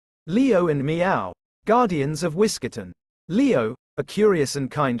Leo and Meow, guardians of Whiskerton. Leo, a curious and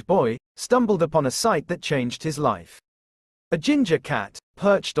kind boy, stumbled upon a sight that changed his life. A ginger cat,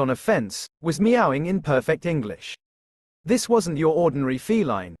 perched on a fence, was meowing in perfect English. This wasn't your ordinary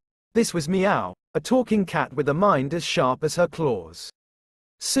feline. This was Meow, a talking cat with a mind as sharp as her claws.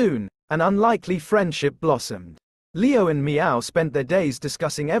 Soon, an unlikely friendship blossomed. Leo and Meow spent their days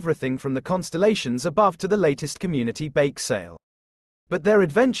discussing everything from the constellations above to the latest community bake sale. But their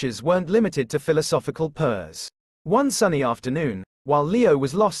adventures weren't limited to philosophical purrs. One sunny afternoon, while Leo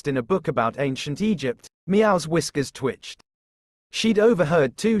was lost in a book about ancient Egypt, Meow's whiskers twitched. She'd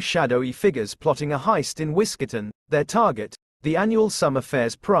overheard two shadowy figures plotting a heist in Whiskerton, their target, the annual summer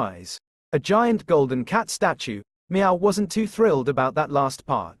fair's prize, a giant golden cat statue. Meow wasn't too thrilled about that last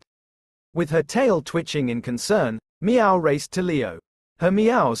part. With her tail twitching in concern, Meow raced to Leo. Her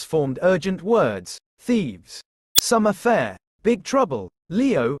meows formed urgent words: thieves, summer fair, big trouble.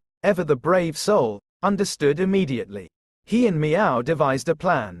 Leo, ever the brave soul, understood immediately. He and Meow devised a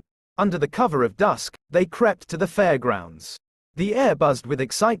plan. Under the cover of dusk, they crept to the fairgrounds. The air buzzed with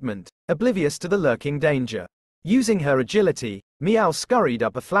excitement, oblivious to the lurking danger. Using her agility, Meow scurried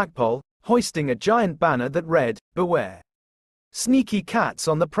up a flagpole, hoisting a giant banner that read, "Beware. Sneaky cats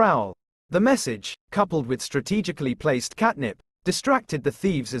on the prowl." The message, coupled with strategically placed catnip, distracted the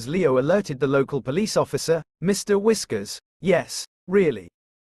thieves as Leo alerted the local police officer, Mr. Whiskers. Yes, really.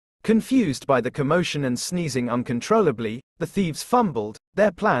 Confused by the commotion and sneezing uncontrollably, the thieves fumbled,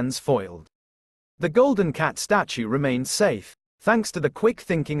 their plans foiled. The golden cat statue remained safe, thanks to the quick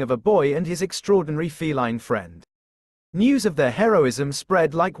thinking of a boy and his extraordinary feline friend. News of their heroism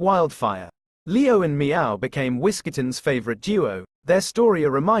spread like wildfire. Leo and Meow became Whiskerton's favorite duo, their story a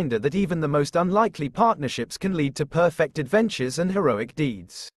reminder that even the most unlikely partnerships can lead to perfect adventures and heroic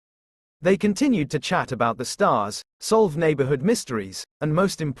deeds. They continued to chat about the stars, solve neighborhood mysteries, and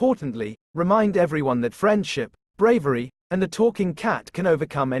most importantly, remind everyone that friendship, bravery, and a talking cat can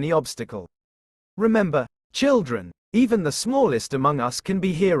overcome any obstacle. Remember, children, even the smallest among us can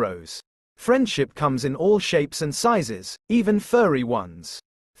be heroes. Friendship comes in all shapes and sizes, even furry ones.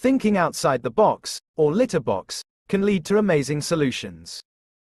 Thinking outside the box, or litter box, can lead to amazing solutions.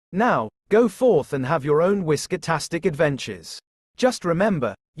 Now, go forth and have your own whiskertastic adventures. Just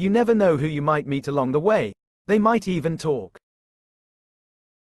remember, you never know who you might meet along the way. They might even talk.